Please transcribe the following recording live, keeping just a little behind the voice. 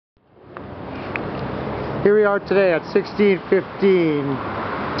Here we are today at 1615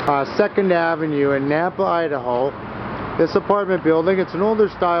 2nd Avenue in Nampa, Idaho. This apartment building, it's an older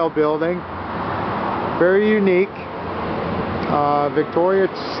style building, very unique, Victoria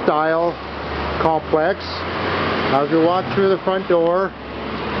style complex. As we walk through the front door,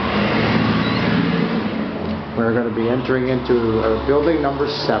 we're going to be entering into building number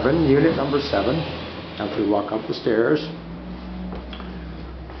 7, unit number 7, as we walk up the stairs.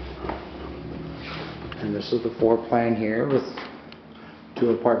 And this is the floor plan here with 2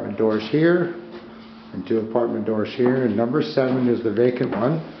 apartment doors here and 2 apartment doors here, and number 7 is the vacant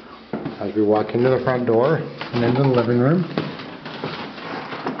one as we walk into the front door and into the living room.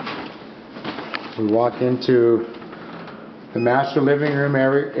 We walk into the master living room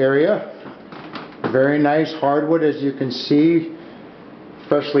area. Very nice hardwood, as you can see,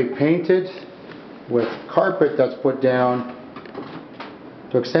 freshly painted with carpet that's put down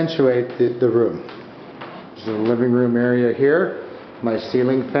to accentuate the room. This is the living room area here, my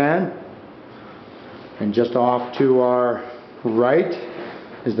ceiling fan, and just off to our right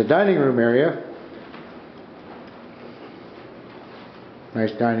is the dining room area.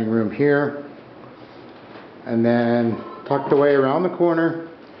 Nice dining room here, and then tucked away around the corner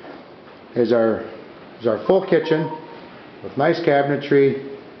is our full kitchen with nice cabinetry,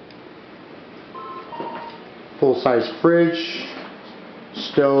 full-size fridge,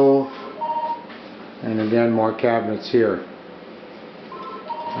 stove, and again more cabinets here.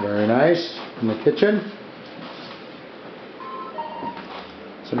 Very nice in the kitchen.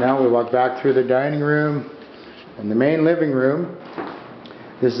 So now we walk back through the dining room and the main living room.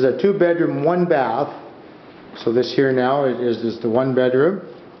 This is a 2-bedroom, 1 bath. So this here now is the 1 bedroom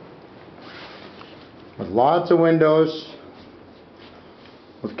with lots of windows,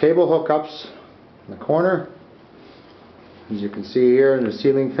 with cable hookups in the corner. As you can see here in the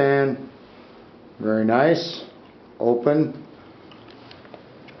ceiling fan. Very nice, open.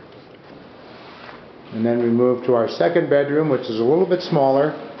 And then we move to our 2nd bedroom, which is a little bit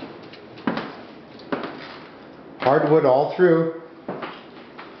smaller. Hardwood all through.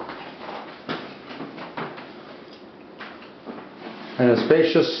 And a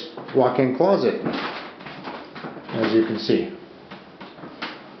spacious walk-in closet, as you can see.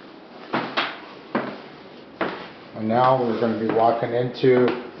 And now we're going to be walking into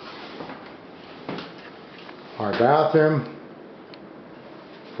our bathroom,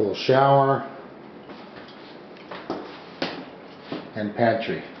 full shower, and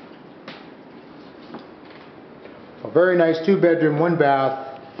pantry. A very nice 2-bedroom, 1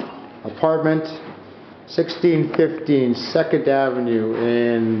 bath apartment, 1615 2nd Avenue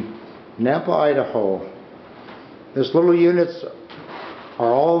in Nampa, Idaho. This little units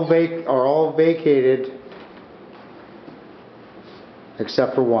are all vacated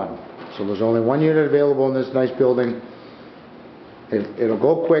except for 1. So there's only 1 unit available in this nice building. It'll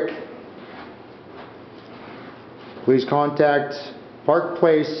go quick. Please contact Park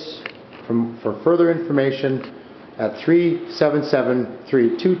Place for further information at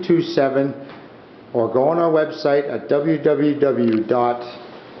 377-3227, or go on our website at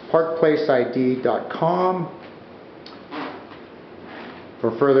www.parkplaceid.com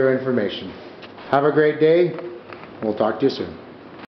for further information. Have a great day. We'll talk to you soon.